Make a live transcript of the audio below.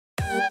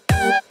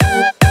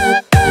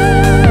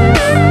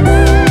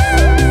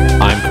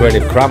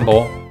Creative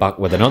Crambo back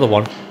with another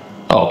one.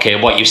 Okay,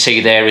 what you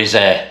see there is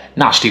a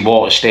nasty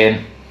water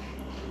stain.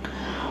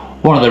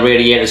 One of the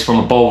radiators from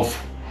above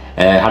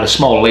had a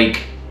small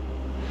leak.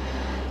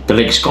 The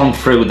leak's gone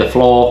through the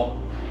floor,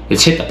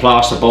 it's hit the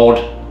plasterboard,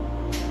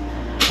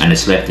 and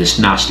it's left this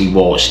nasty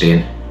water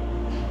stain.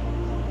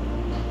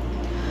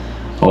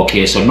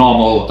 Okay, so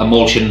normal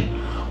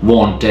emulsion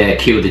won't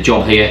cure the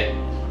job here.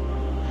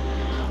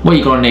 What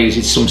you're going to need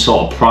is some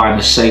sort of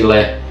primer,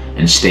 sealer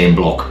and stain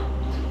block.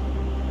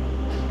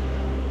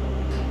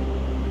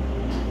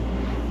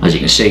 As you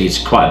can see, it's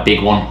quite a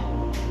big one.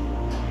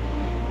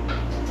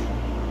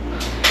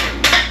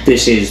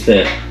 This is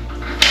the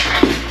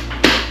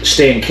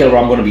stain killer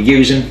I'm going to be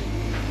using.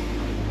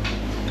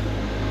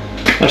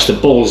 That's the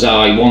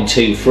Bullseye 1,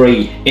 2,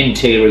 3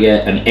 interior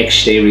and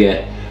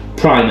exterior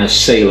primer,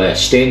 sealer,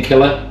 stain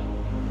killer.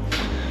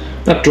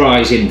 That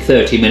dries in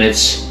 30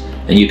 minutes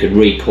and you can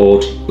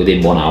recoat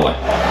within 1 hour.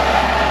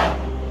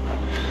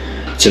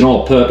 It's an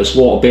all-purpose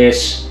water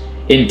base,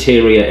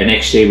 interior and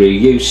exterior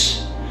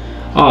use,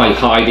 eye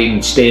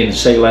hiding stain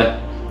sealer,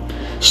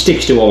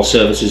 sticks to all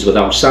surfaces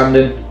without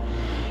sanding,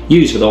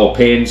 used with all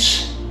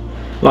paints,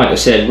 like I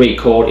said,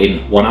 recoat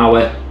in 1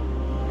 hour,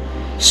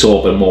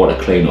 soap and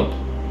water cleanup.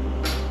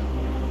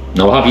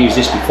 Now I have used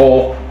this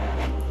before,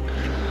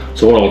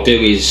 so what I'll do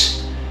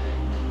is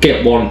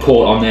get one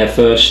coat on there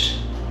first.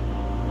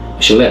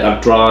 I shall let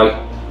that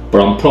dry,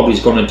 but I'm probably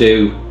going to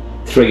do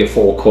 3 or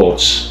 4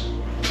 coats.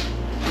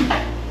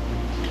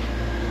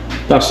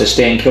 That's the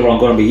stain killer I'm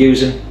going to be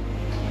using.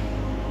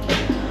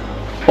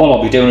 All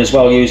I'll be doing as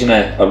well, using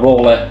a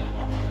roller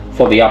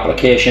for the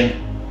application,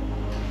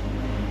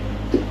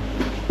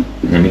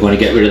 and then we're going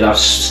to get rid of that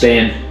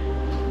stain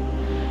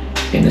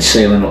in the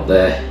ceiling up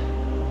there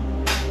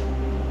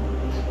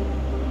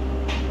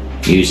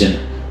using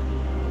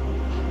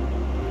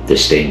the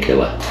stain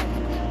killer.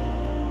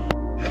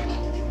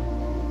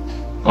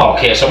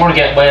 Okay, so I'm going to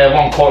get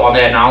one coat on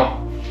there now.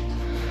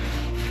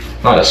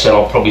 Like I said,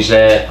 I'll probably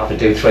have to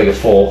do 3 or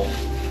 4.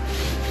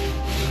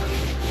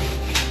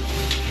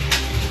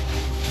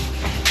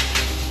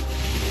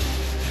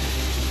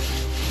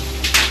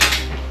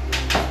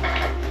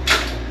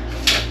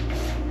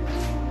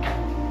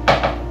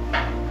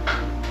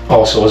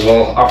 Also as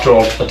well, after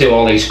I do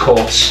all these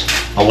coats,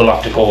 I will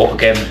have to go up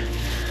again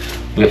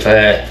with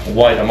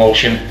white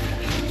emulsion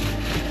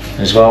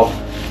as well.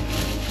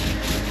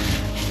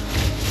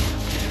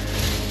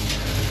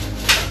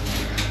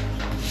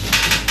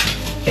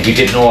 If you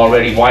didn't know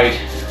already, white,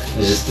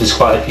 there's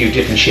quite a few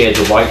different shades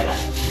of white,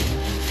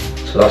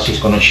 so that's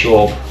just going to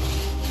show up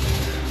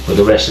with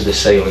the rest of the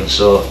ceiling.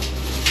 So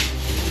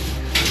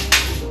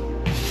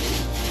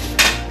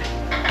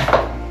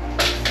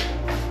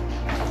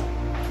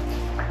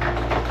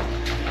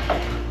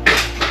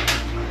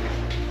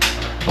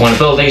I'm going to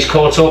build these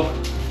coats up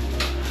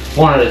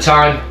one at a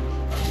time.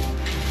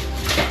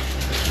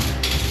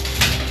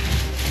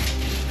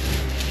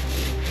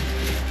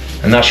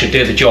 And that should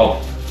do the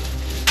job.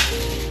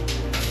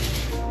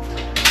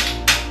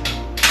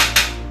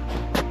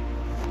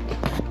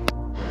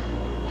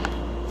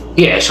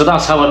 Yeah, so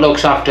that's how it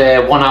looks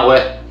after 1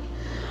 hour.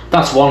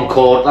 That's one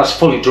coat, that's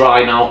fully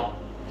dry now.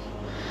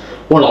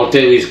 What I'll do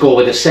is go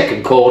with the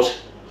second coat.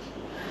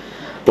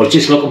 But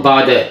just looking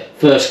by the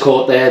first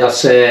coat there,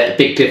 that's a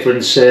big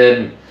difference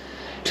to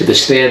the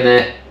stain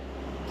there.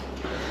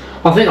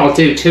 I think I'll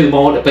do 2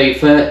 more to be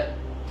fair.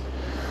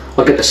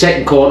 I'll get the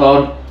second coat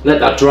on, let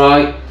that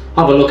dry,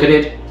 have a look at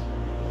it.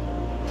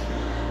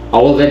 I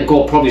will then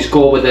probably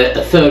go with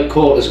a third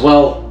coat as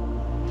well.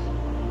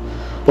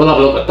 We'll have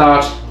a look at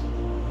that.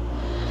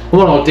 And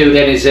what I'll do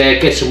then is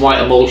get some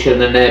white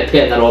emulsion and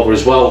paint that over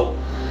as well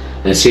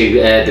and see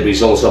the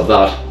results of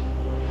that.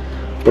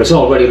 But it's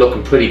already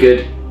looking pretty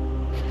good.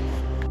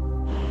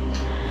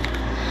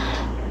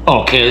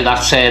 Okay,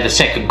 that's the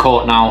second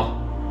coat now.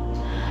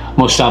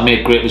 Must have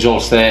made great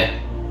results there.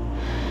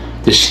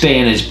 The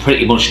stain is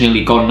pretty much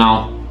nearly gone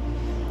now.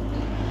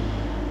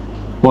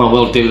 What I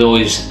will do though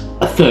is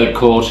a third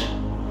coat,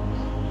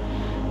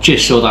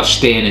 just so that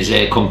stain is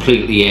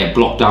completely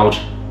blocked out.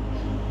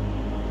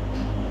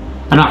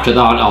 And after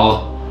that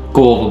I'll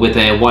go over with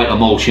white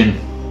emulsion.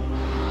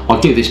 I'll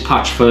do this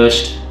patch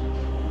first,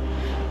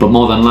 but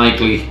more than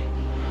likely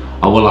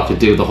I will have to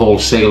do the whole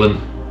ceiling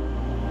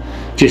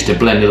just to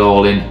blend it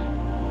all in.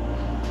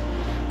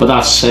 But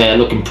that's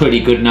looking pretty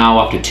good now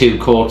after 2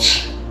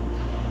 coats,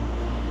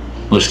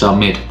 must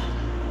admit.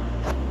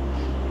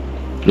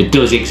 It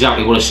does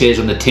exactly what it says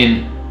on the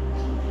tin.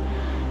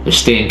 The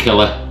stain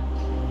killer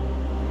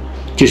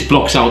just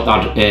blocks out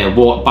that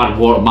bad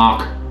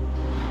watermark,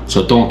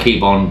 so don't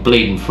keep on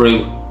bleeding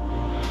through.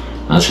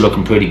 That's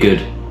looking pretty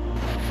good.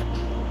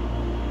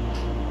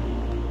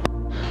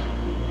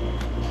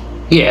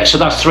 Yeah, so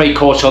that's 3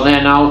 coats on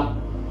there now.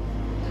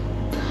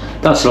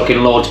 That's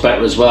looking loads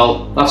better as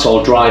well. That's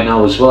all dry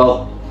now as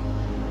well.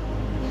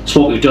 So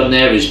what we've done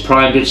there is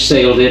primed it,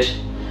 sealed it,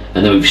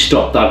 and then we've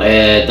stopped that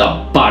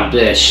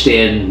bad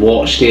stain,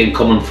 water stain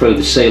coming through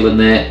the ceiling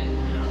there.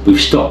 We've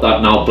stopped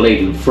that now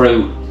bleeding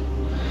through.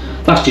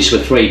 That's just for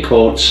 3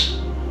 coats.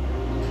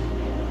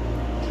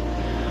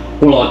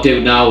 What I'll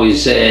do now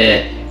is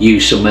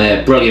use some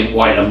brilliant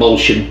white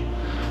emulsion.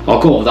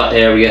 I'll go over that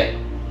area.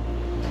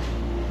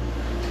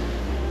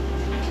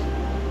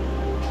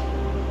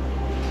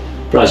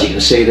 But as you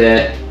can see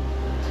there,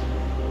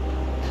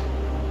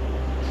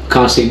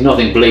 can't see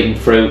nothing bleeding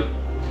through.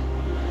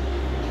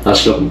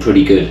 That's looking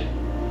pretty good.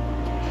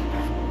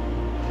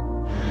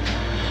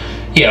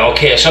 Yeah,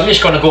 okay, so I'm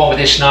just going to go over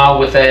this now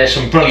with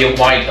some brilliant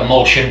white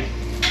emulsion.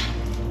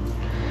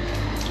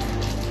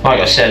 Like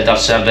I said,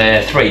 that's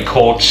 3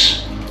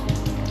 coats.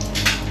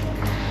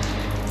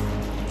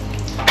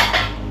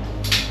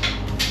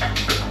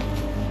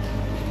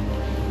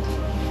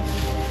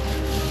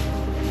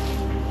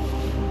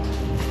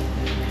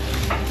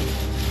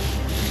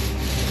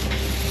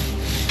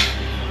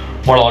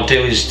 What I'll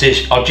do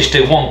is I'll just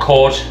do 1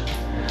 coat,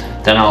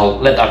 then I'll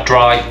let that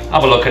dry,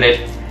 have a look at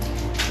it.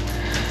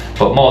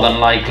 But more than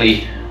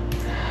likely,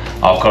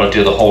 I've got to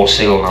do the whole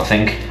ceiling, I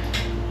think.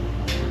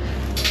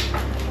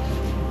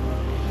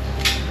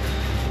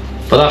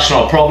 But that's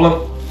not a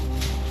problem.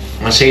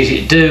 That's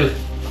easy to do.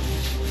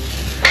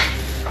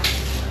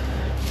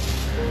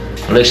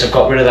 At least I've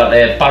got rid of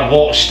that bad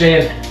water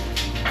stain.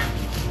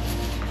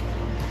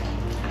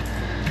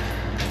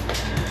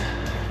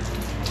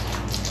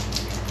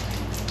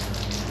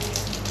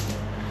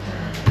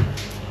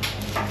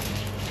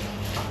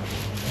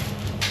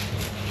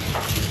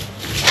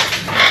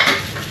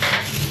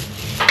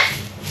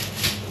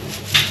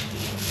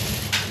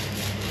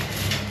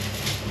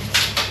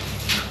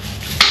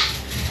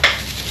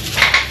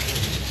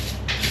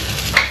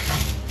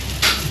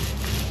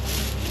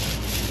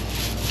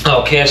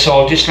 Okay, so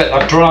I'll just let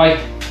that dry,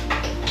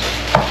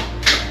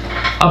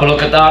 have a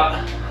look at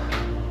that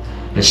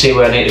and see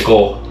where I need to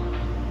go.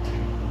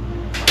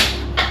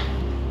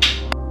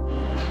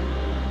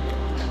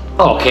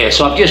 Okay,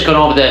 so I've just gone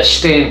over the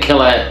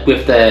STAINKILLER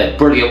with the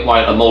brilliant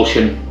white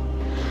emulsion.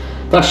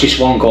 That's just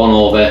one gone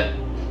over,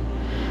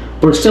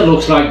 but it still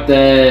looks like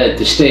the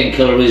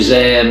STAINKILLER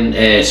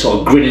is sort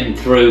of grinning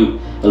through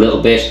a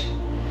little bit.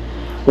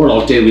 What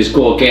I'll do is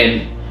go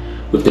again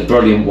with the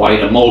brilliant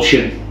white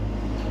emulsion.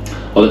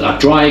 I'll let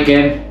that dry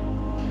again,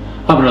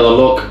 have another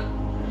look,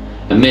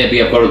 and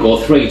maybe I've got to go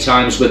 3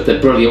 times with the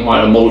brilliant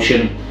white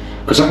emulsion,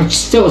 because I can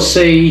still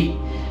see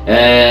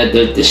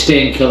the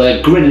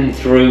STAINKILLER grinning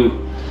through,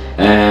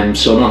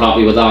 so I'm not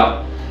happy with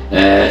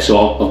that.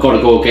 So I've got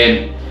to go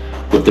again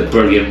with the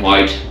brilliant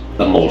white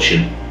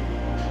emulsion.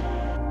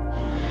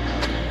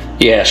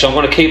 Yeah, so I'm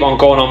going to keep on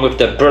going on with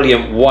the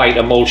brilliant white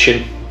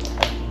emulsion.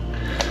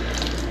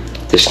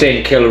 The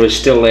STAINKILLER is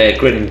still there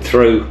grinning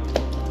through.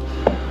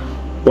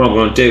 What I'm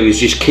going to do is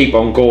just keep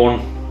on going,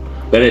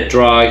 let it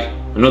dry,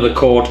 another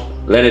coat,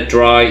 let it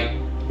dry,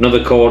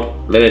 another coat,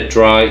 let it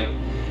dry,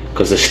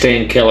 because the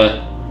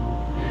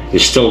STAINKILLER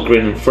is still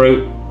grinning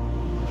through.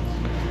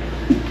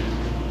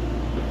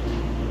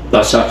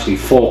 That's actually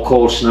 4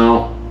 coats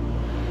now,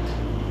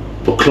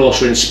 but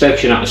closer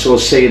inspection I can still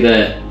see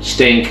the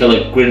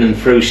STAINKILLER grinning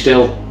through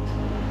still.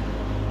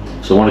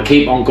 So I want to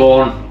keep on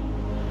going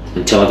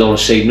until I don't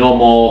see no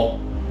more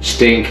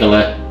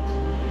STAINKILLER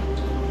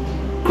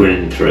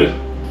grinning through.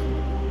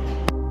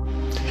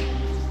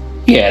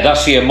 Yeah,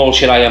 that's the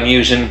emulsion I am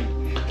using.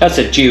 That's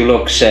a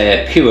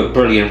DULUX pure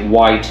brilliant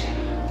white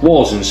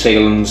walls and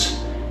ceilings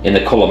in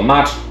the colour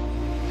matte.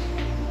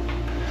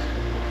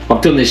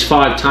 I've done this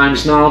 5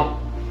 times now,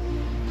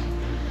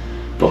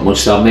 but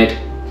must admit,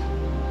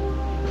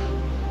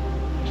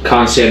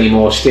 can't see any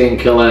more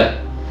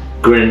STAINKILLER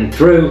grinning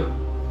through.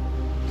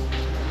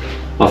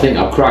 I think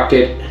I've cracked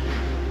it.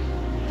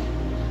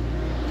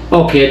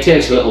 Okay, it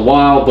takes a little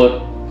while,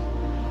 but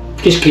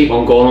just keep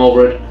on going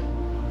over it,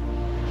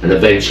 and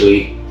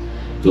eventually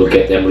you'll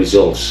get them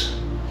results.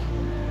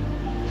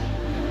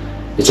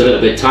 It's a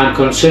little bit time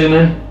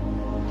consuming,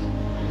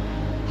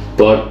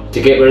 but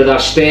to get rid of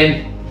that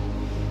stain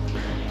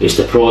is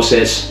the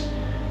process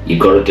you've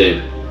got to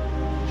do.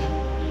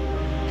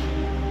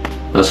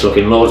 That's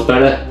looking loads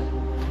better.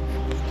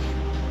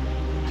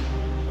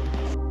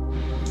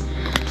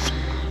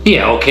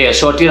 Yeah, okay,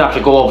 so I did have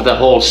to go over the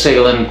whole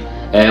ceiling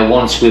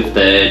once with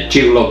the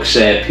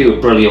DULUX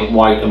pure brilliant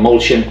white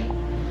emulsion.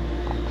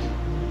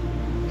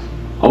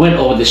 I went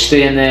over the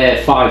stain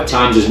there 5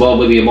 times as well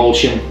with the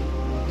emulsion.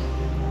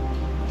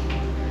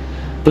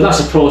 But that's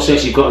a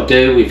process you've got to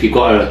do if you've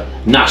got a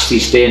nasty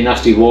stain,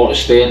 nasty water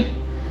stain.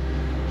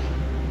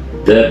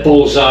 The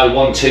Bullseye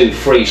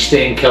 123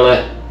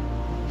 STAINKILLER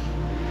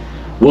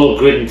will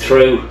grin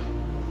through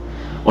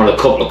on a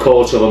couple of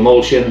coats of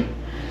emulsion.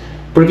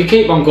 But if you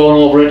keep on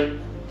going over it,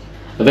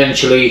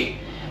 eventually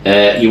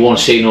you won't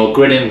see no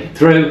grinning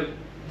through.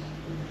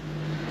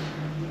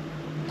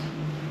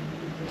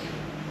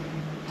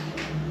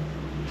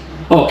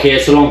 Okay,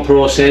 it's a long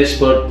process,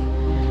 but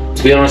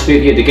to be honest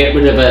with you, to get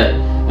rid of a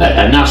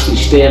nasty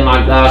stain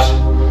like that,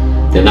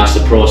 then that's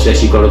the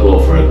process you've got to go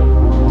through.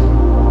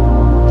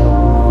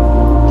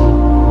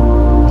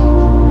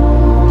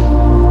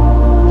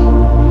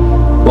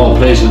 Well,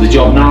 pleased with the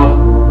job now.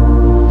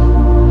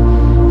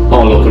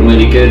 All looking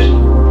really good.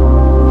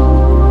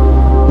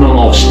 No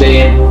more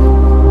stain,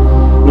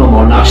 no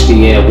more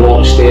nasty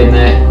water stain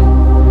there.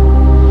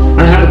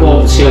 And I had to go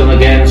over the ceiling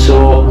again,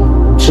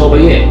 so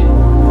be it.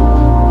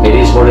 It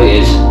is what it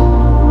is.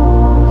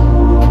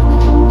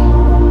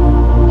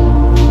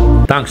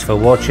 Thanks for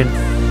watching.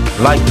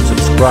 Like and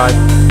subscribe.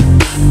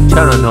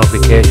 Turn on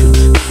notifications.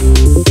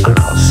 And